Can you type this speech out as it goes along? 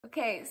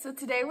Okay, so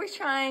today we're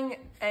trying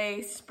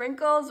a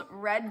Sprinkles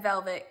Red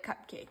Velvet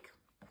Cupcake.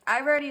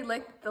 I've already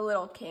licked the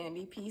little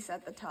candy piece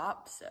at the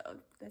top, so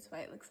that's why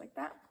it looks like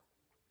that.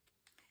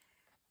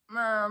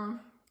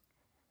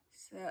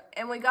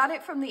 And we got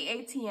it from the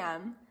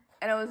ATM,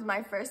 and it was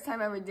my first time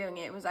ever doing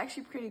it. It was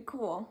actually pretty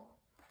cool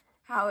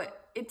how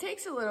it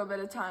takes a little bit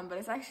of time, but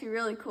it's actually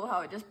really cool how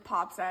it just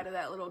pops out of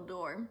that little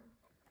door.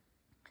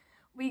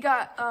 We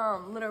got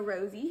little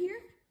Rosie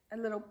here, a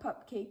little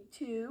cupcake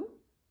too.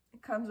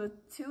 It comes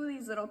with 2 of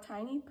these little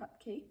tiny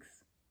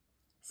cupcakes.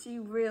 She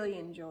really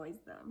enjoys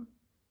them.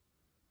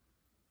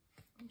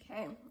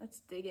 Okay, let's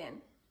dig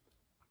in.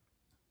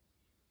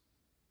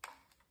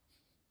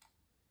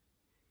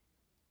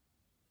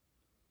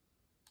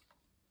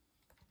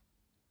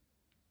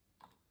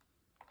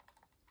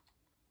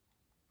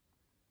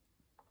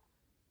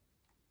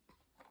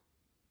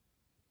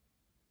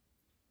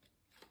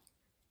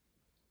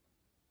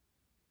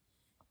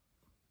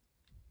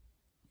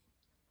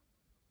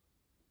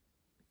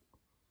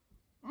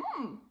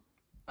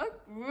 That's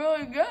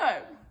really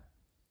good.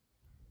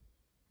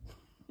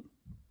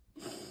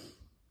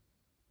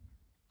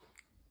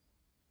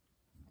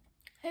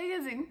 Hey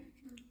Izzy,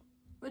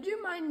 would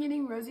you mind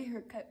getting Rosie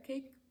her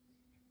cupcake?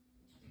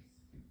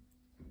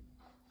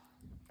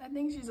 I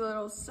think she's a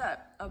little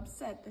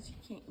upset that she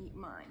can't eat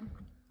mine.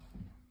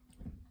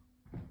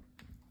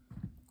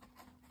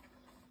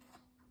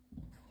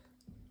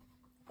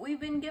 We've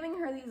been giving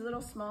her these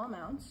little small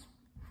amounts.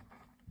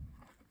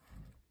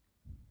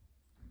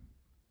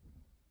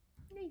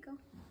 There you go.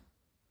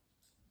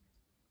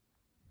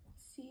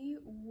 See,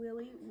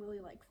 Willie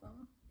likes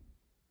them.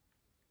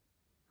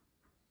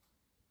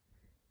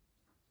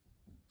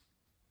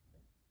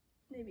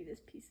 Maybe this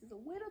piece is a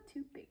little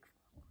too big.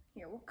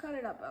 Here, we'll cut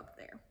it up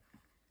there.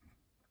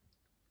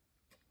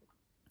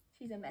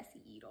 She's a messy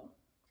eater.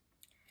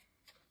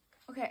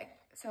 Okay,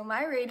 so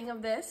my rating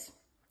of this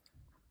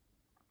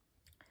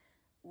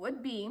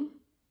would be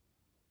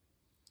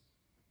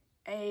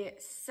a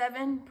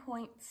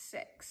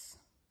 7.6.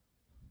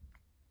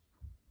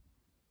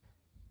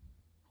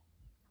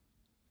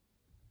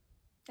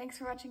 Thanks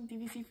for watching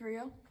DVC for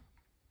Real.